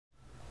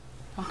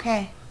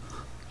Okay.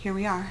 Here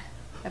we are.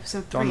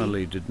 Episode 3.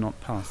 Donnelly did not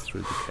pass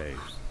through the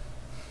caves.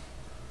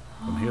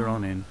 From here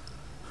on in,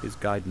 his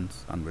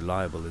guidance,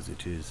 unreliable as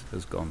it is,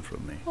 has gone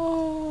from me.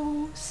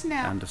 Oh, I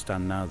snap.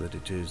 understand now that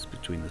it is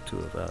between the two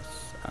of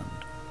us, and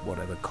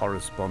whatever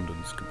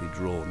correspondence could be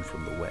drawn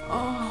from the wet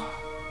rocks.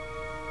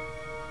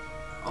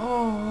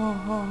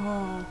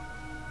 Oh.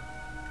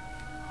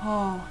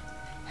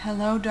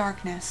 Hello,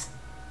 darkness.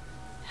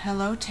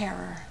 Hello,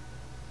 terror.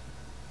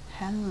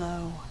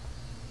 Hello.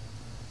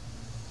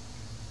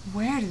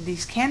 Where did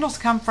these candles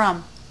come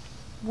from?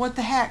 What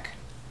the heck?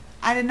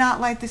 I did not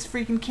light this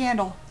freaking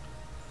candle.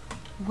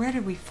 Where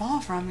did we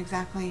fall from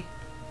exactly?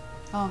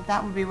 Oh,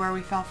 that would be where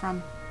we fell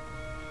from.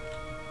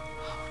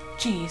 Oh,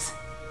 jeez.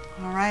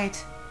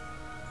 Alright.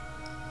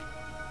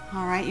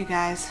 Alright, you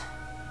guys.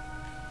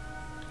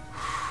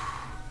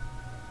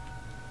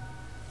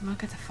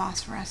 Look at the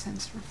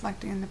phosphorescence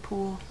reflecting in the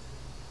pool.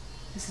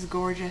 This is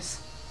gorgeous.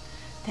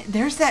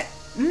 There's that...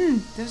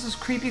 there's those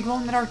creepy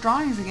glow-in-the-dark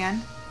drawings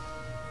again.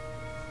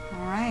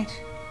 Alright.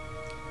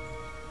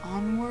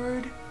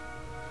 Onward.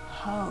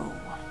 Ho.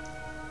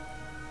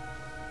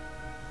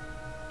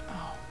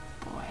 Oh,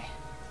 boy.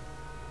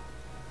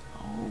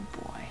 Oh,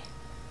 boy.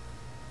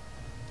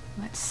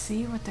 Let's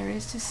see what there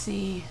is to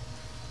see.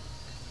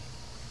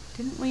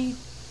 Didn't we...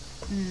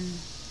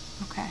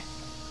 okay.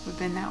 We've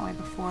been that way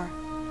before.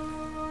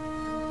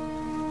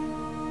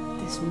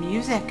 This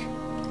music.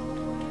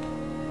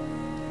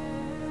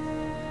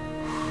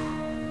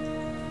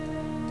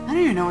 I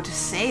don't even know what to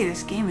say.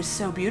 This game is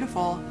so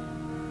beautiful.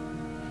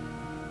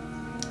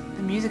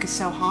 The music is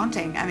so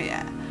haunting. I mean,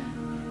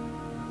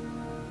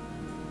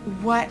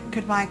 what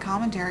could my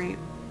commentary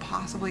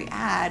possibly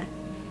add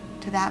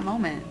to that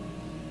moment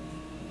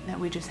that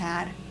we just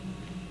had?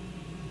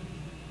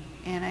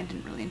 And I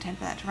didn't really intend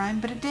for that to rhyme,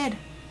 but it did.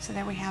 So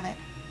there we have it.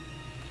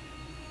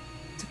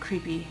 It's a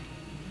creepy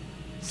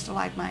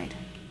stalagmite.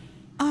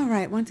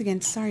 Alright, once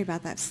again, sorry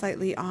about that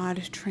slightly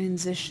odd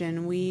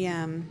transition.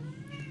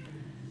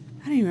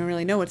 I don't even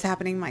really know what's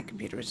happening. My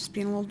computer was just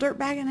being a little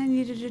dirtbag and I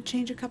needed to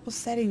change a couple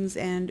settings.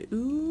 And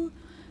ooh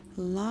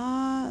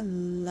la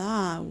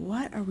la,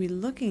 what are we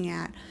looking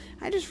at?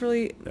 I just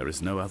really... There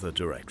is no other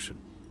direction.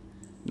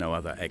 No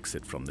other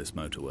exit from this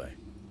motorway.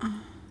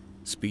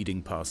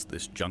 Speeding past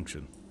this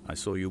junction, I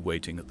saw you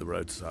waiting at the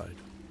roadside.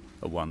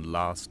 A one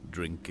last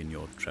drink in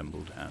your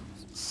trembled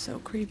hands. So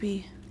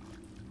creepy.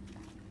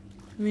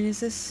 I mean, is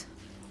this...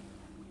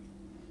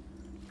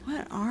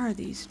 What are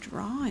these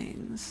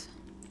drawings?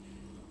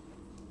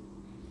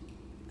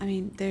 I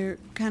mean, they're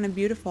kind of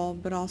beautiful,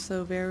 but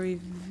also very,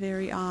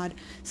 very odd.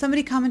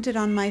 Somebody commented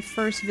on my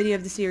first video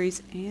of the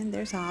series, and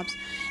there's Hobbs,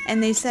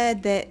 and they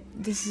said that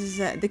this is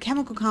the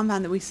chemical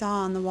compound that we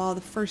saw on the wall of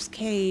the first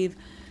cave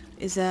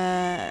is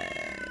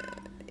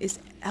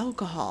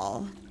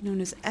alcohol, known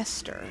as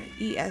Esther,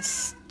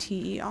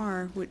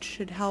 E-S-T-E-R, which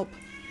should help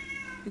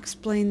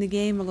explain the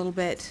game a little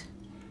bit,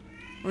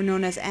 or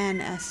known as an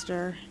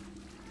Esther.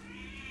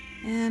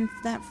 And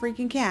that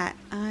freaking cat,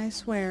 I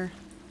swear.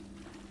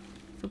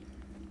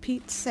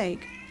 Pete's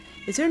sake.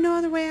 Is there no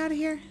other way out of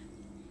here?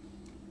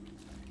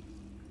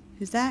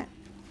 Is that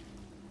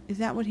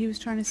what he was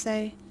trying to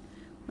say?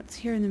 What's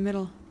here in the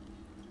middle?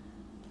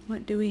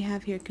 What do we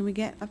have here? Can we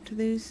get up to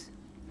these?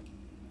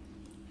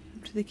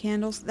 Up to the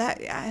candles?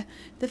 That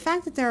the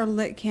fact that there are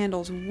lit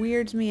candles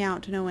weirds me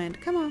out to no end.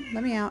 Come on,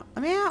 let me out.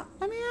 Let me out.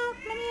 Let me out.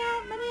 Let me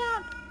out. Let me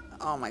out.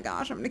 Oh my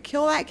gosh, I'm gonna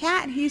kill that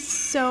cat. He's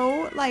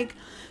so, like,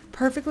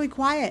 perfectly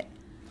quiet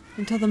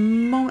until the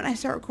moment I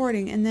start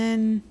recording, and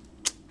then...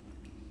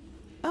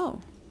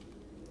 Oh,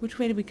 which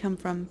way did we come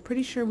from?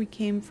 Pretty sure we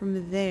came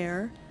from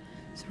there.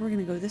 So we're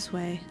going to go this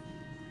way.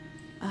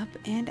 Up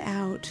and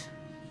out.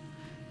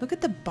 Look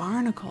at the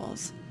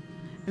barnacles.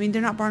 I mean,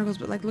 they're not barnacles,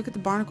 but like, look at the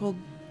barnacle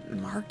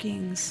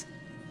markings.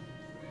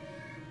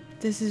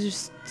 This is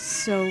just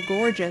so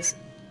gorgeous.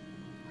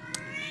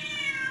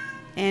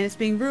 And it's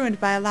being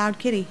ruined by a loud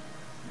kitty.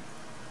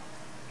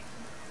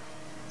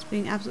 It's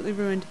being absolutely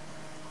ruined.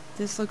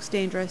 This looks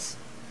dangerous.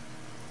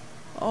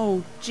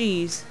 Oh,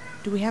 jeez.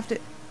 Do we have to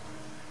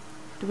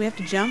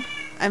jump?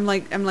 I'm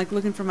like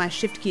looking for my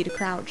shift key to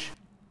crouch.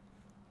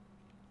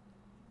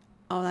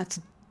 Oh, that's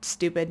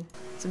stupid.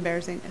 It's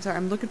embarrassing. Sorry,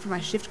 I'm looking for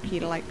my shift key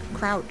to, like,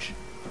 crouch.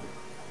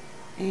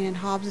 And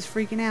Hobbs is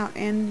freaking out.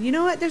 And you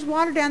know what? There's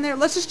water down there.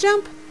 Let's just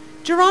jump!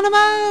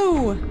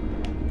 Geronimo!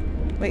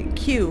 Wait,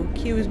 Q.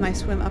 Q is my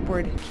swim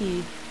upward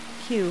key.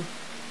 Q.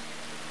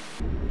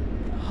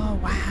 Oh,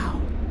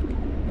 wow.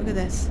 Look at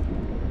this.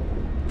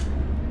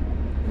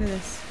 Look at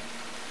this.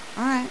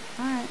 Alright,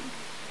 alright.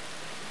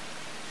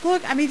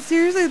 Look, I mean,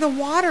 seriously, the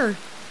water.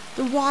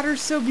 The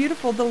water's so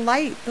beautiful. The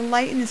light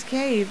in this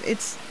cave.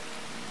 It's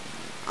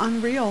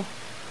unreal.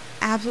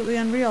 Absolutely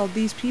unreal.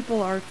 These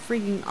people are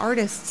freaking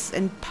artists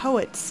and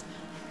poets.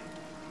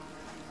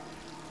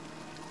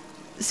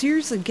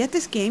 Seriously, get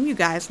this game, you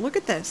guys. Look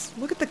at this.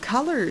 Look at the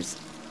colors.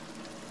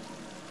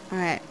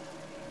 Alright.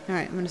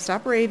 Alright, I'm going to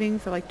stop raving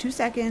for like 2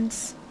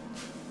 seconds.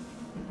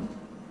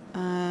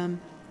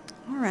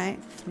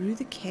 Alright, through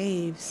the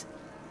caves.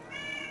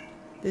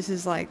 This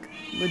is like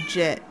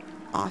legit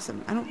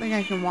awesome. I don't think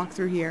I can walk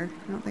through here.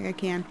 I don't think I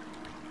can.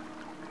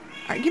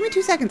 Alright, give me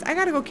 2 seconds. I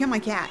gotta go kill my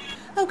cat.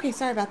 Okay,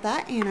 sorry about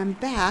that. And I'm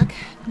back.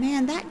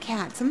 Man, that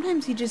cat,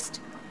 sometimes he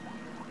just...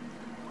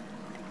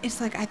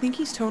 It's like, I think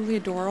he's totally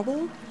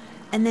adorable.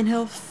 And then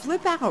he'll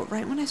flip out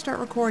right when I start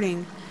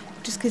recording.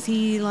 Just because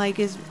he, like,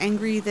 is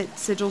angry that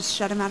Sigils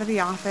shut him out of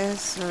the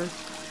office. Or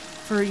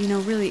for, you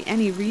know, really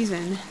any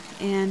reason.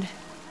 And...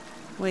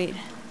 Wait.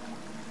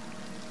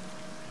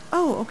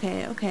 Oh,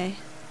 okay, okay.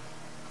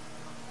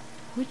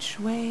 Which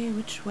way,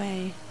 which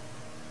way?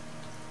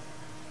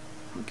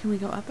 Can we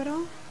go up at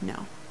all?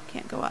 No,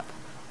 can't go up.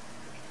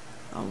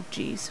 Oh,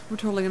 geez. We're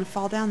totally going to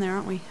fall down there,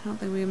 aren't we? I don't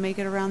think we can make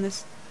it around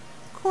this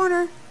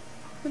corner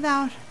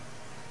without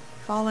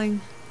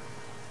falling.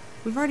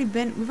 We've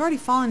already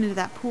fallen into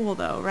that pool,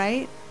 though,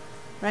 right?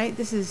 Right?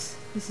 This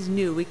is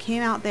new. We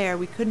came out there.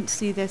 We couldn't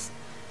see this.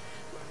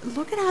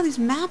 Look at how these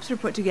maps are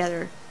put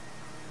together.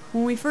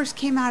 When we first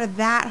came out of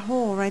that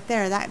hole right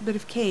there, that bit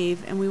of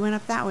cave, and we went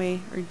up that way,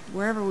 or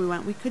wherever we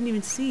went, we couldn't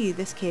even see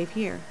this cave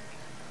here.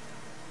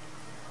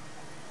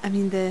 I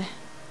mean, the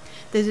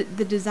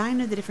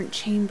design of the different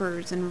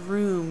chambers and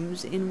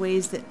rooms in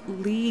ways that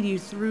lead you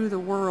through the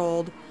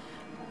world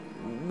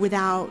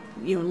without,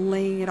 you know,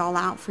 laying it all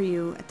out for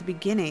you at the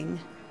beginning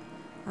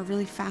are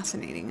really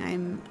fascinating.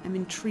 I'm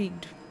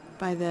intrigued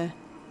by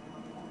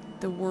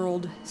the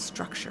world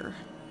structure,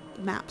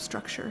 the map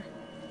structure.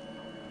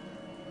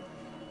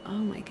 Oh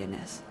my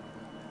goodness.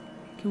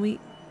 Can we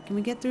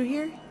get through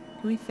here?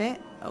 Can we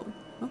fit? Oh,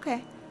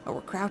 okay. Oh,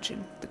 we're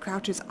crouching. The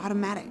crouch is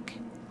automatic.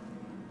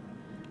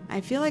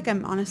 I feel like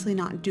I'm honestly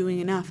not doing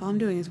enough. All I'm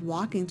doing is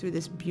walking through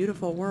this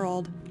beautiful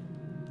world.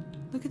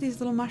 Look at these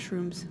little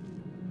mushrooms.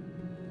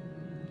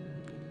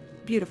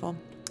 Beautiful.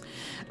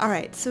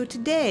 Alright, so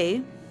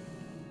today...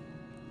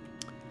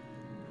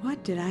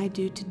 What did I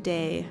do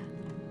today?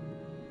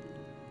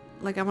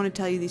 Like, I want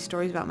to tell you these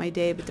stories about my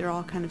day, but they're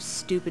all kind of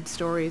stupid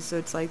stories, so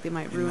it's like they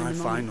might ruin the moment.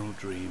 In my final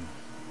dream,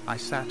 I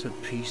sat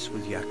at peace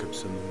with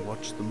Jakobsen and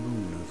watched the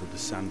moon over the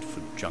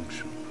Sandford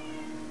Junction.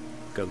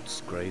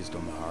 Goats grazed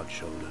on the hard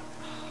shoulder.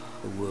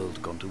 The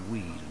world gone to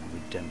weed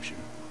and redemption.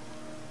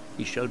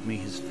 He showed me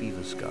his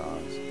fever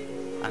scars,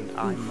 and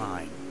I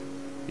mine.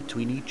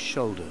 Between each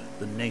shoulder,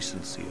 the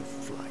nascency of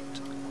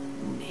flight.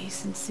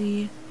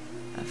 Nascency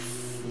of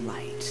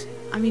flight.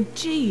 I mean,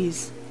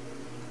 jeez.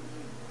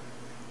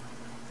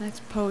 That's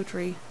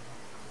poetry.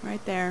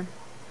 Right there.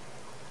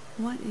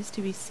 What is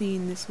to be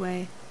seen this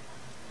way?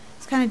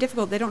 It's kind of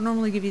difficult. They don't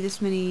normally give you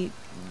this many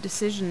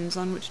decisions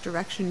on which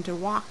direction to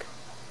walk.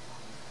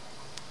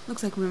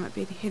 Looks like we might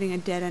be hitting a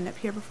dead end up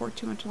here before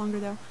too much longer,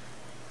 though.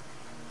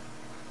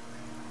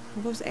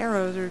 Well, those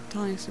arrows are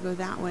telling us to go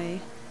that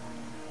way.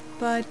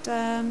 But,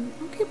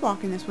 we'll keep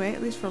walking this way,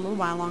 at least for a little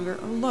while longer.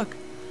 Oh, look.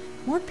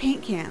 More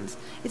paint cans.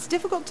 It's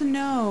difficult to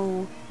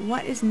know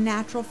what is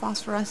natural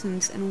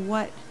phosphorescence and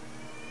what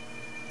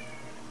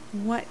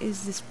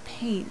is this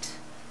paint?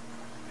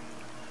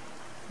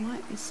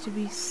 What is to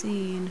be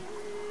seen?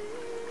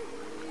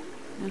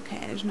 Okay,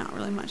 there's not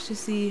really much to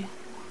see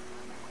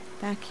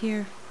back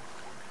here.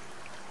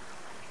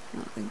 I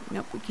don't think,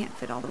 nope, we can't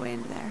fit all the way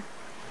into there.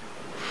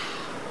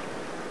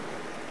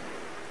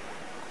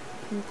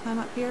 Can we climb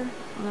up here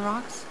on the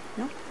rocks?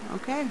 Nope.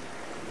 Okay.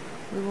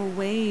 We will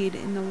wade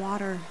in the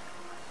water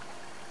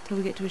till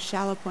we get to a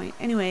shallow point.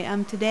 Anyway,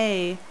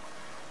 today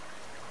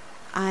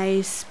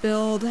I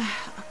spilled a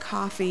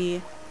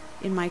coffee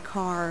in my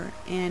car,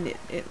 and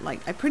it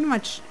like, I pretty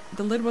much,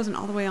 the lid wasn't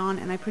all the way on,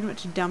 and I pretty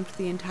much dumped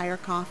the entire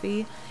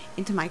coffee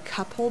into my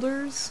cup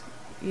holders,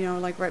 you know,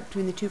 like right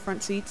between the two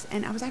front seats,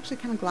 and I was actually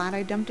kind of glad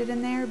I dumped it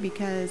in there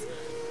because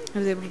I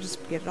was able to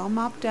just get it all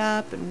mopped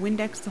up and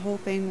Windex the whole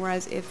thing,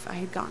 whereas if I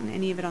had gotten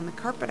any of it on the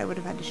carpet, I would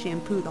have had to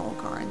shampoo the whole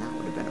car, and that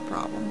would have been a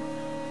problem.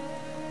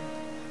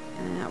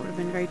 And that would have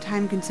been very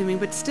time consuming,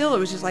 but still it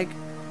was just like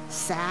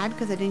sad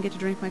because I didn't get to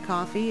drink my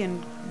coffee,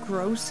 and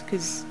gross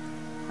because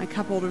my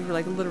cup holders were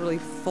like literally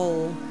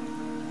full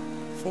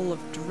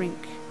of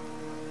drink.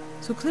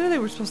 So clearly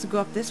we're supposed to go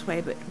up this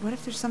way, but what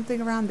if there's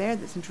something around there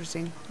that's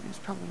interesting? There's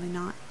probably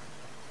not.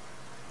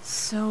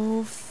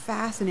 So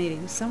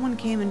fascinating. Someone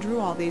came and drew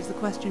all these. The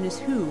question is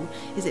who?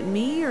 Is it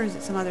me, or is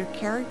it some other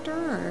character,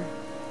 or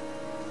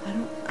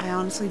I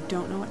honestly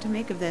don't know what to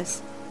make of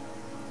this.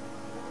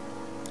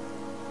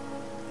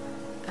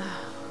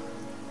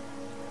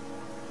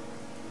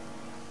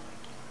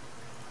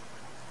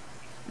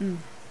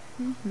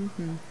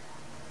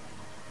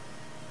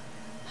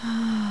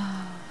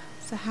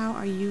 So how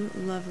are you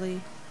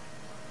lovely,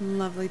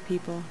 lovely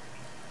people?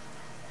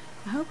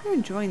 I hope you're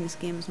enjoying this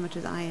game as much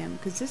as I am,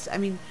 because this, I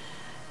mean,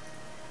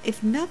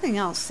 if nothing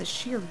else, the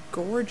sheer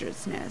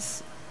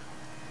gorgeousness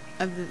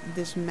of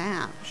this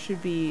map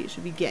should be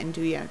getting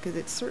to you, because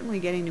it's certainly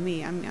getting to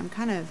me. I'm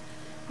kind of,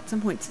 at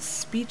some points,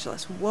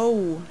 speechless.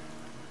 Whoa!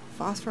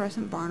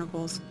 Phosphorescent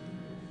barnacles.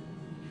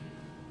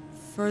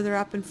 Further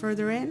up and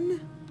further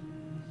in?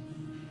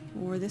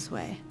 Or this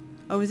way?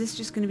 Oh, is this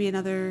just going to be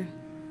another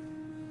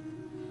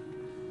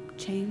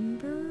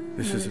chamber?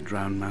 This is a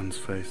drowned man's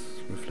face,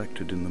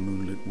 reflected in the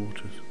moonlit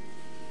waters.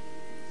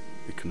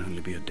 It can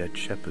only be a dead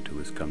shepherd who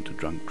has come to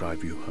drunk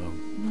drive you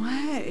home.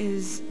 What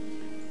is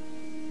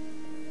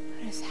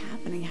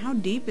happening? How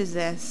deep is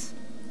this?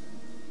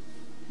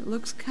 It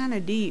looks kind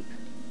of deep.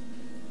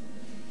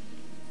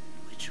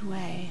 Which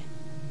way?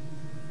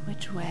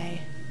 Which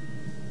way?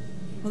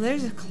 Well,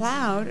 there's a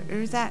cloud. Or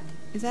is that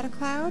a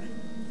cloud?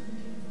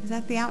 Is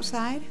that the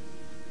outside?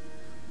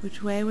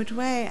 Which way? Which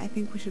way? I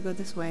think we should go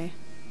this way.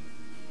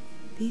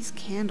 These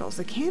candles.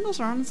 The candles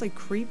are honestly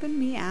creeping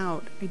me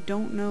out. I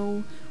don't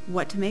know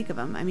what to make of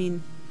them. I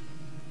mean,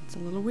 it's a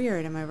little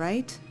weird, am I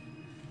right?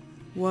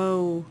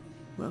 Whoa.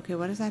 Okay,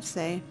 what does that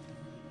say?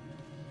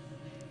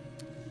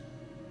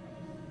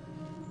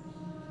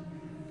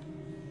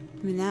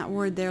 I mean, that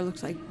word there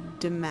looks like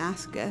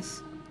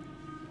Damascus.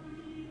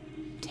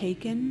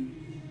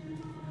 Taken?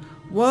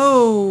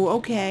 Whoa,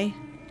 okay.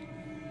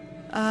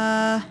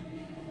 I'm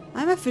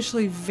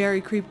officially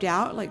very creeped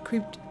out. Like,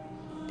 creeped...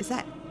 Is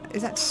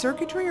that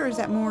circuitry or is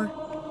that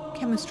more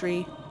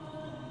chemistry?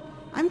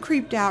 I'm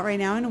creeped out right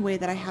now in a way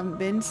that I haven't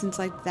been since,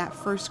 like, that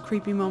first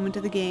creepy moment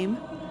of the game.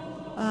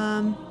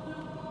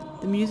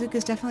 The music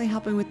is definitely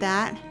helping with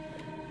that.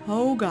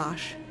 Oh,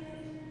 gosh.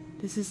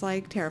 This is,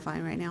 like,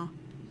 terrifying right now.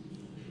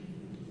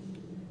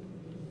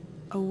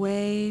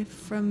 Away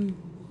from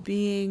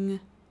being...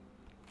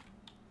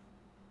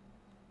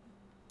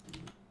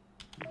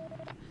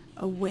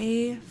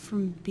 Away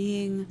from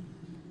being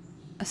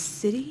a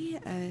city?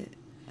 A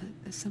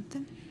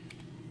something?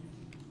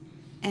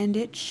 And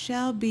it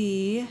shall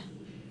be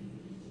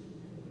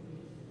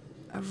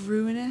a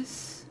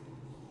ruinous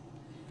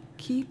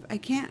keep. I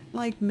can't,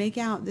 like, make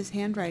out this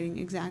handwriting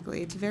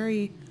exactly. It's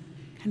very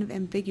kind of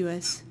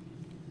ambiguous.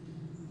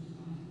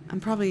 I'm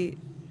probably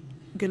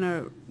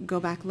gonna go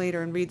back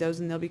later and read those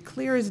and they'll be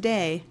clear as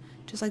day,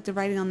 just like the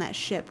writing on that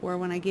ship, where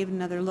when I gave it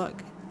another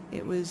look,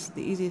 it was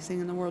the easiest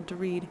thing in the world to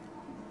read.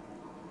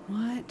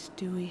 What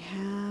do we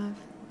have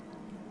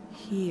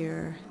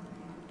here?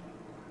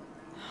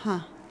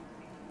 Huh.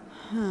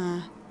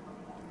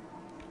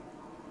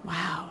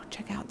 Wow,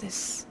 check out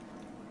this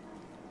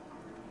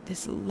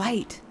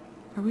light.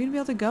 Are we gonna be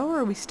able to go, or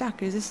are we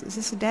stuck? Is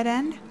this a dead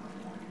end?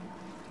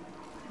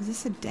 Is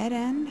this a dead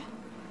end?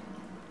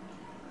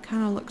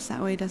 Kind of looks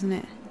that way, doesn't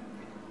it?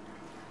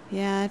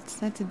 Yeah,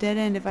 that's a dead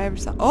end if I ever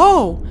saw...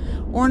 Oh!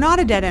 Or not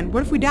a dead end.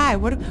 What if we die?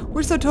 What if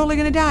we're so totally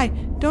gonna die?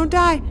 Don't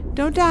die!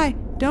 Don't die!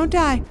 Don't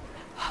die!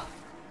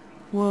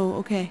 Whoa,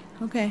 okay,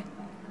 okay.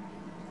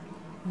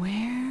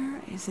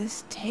 Where is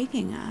this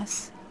taking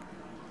us?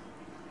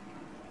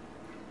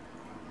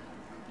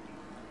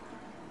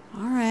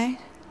 Alright.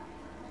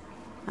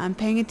 I'm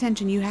paying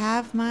attention. You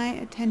have my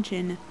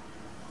attention.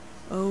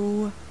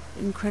 Oh,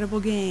 incredible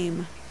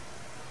game.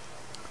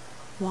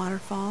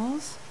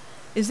 Waterfalls.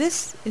 Is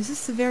this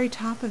the very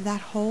top of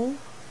that hole?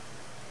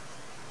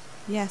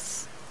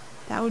 Yes.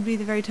 That would be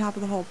the very top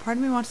of the hole. Part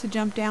of me wants to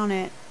jump down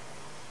it.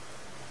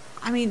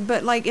 I mean,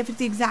 but like, if it's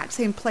the exact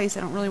same place, I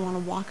don't really want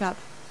to walk up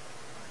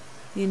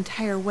the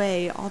entire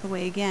way, all the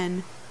way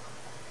again.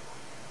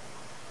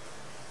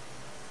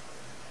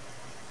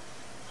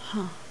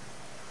 Huh.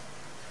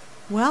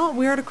 Well,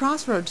 we're at a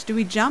crossroads. Do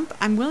we jump?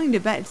 I'm willing to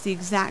bet it's the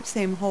exact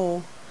same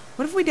hole.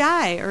 What if we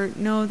die? Or,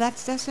 no,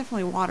 that's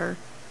definitely water.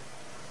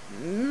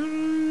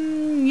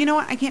 You know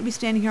what? I can't be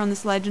standing here on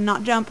this ledge and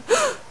not jump.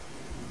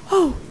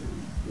 Oh!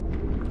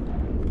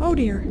 Oh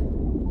dear.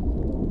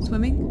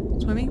 Swimming?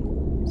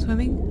 Swimming?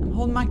 Swimming? I'm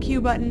holding my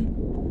Q button.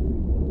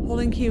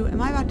 Holding Q.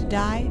 Am I about to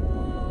die?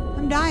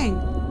 I'm dying.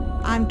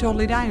 I'm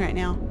totally dying right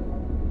now.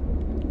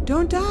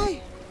 Don't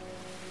die!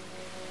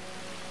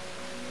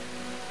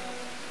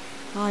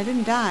 Well, I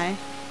didn't die.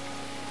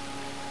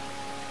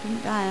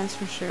 Didn't die, that's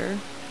for sure.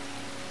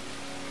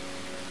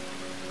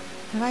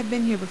 Have I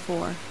been here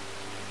before?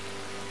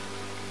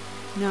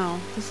 No,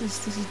 this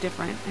is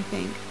different, I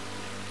think.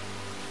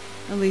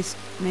 At least,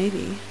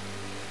 maybe.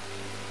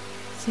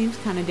 Seems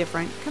kind of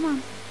different. Come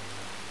on.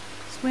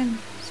 Swim,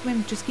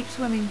 swim, just keep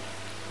swimming.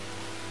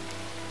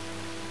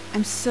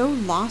 I'm so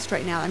lost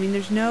right now. I mean,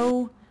 there's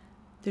no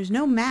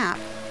map.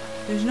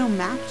 There's no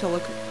map to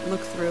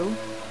look through.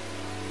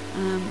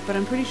 But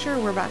I'm pretty sure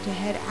we're about to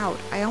head out.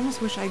 I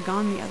almost wish I'd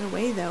gone the other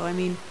way, though. I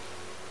mean,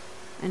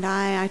 and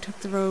I took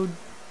the road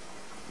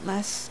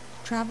less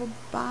traveled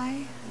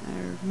by,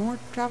 or more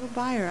traveled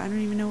by, or I don't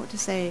even know what to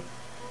say.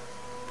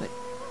 But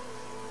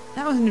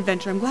that was an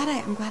adventure. I'm glad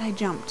I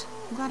jumped.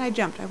 I'm glad I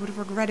jumped. I would have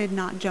regretted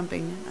not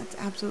jumping. That's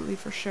absolutely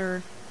for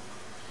sure.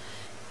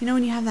 You know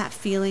when you have that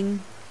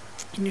feeling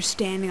and you're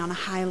standing on a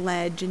high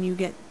ledge and you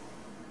get,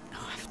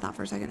 oh, I thought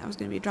for a second that was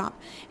going to be a drop,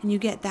 and you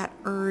get that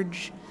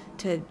urge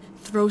to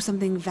throw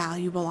something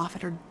valuable off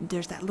it, or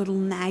there's that little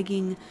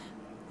nagging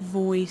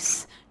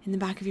voice in the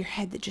back of your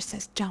head that just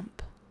says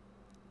jump,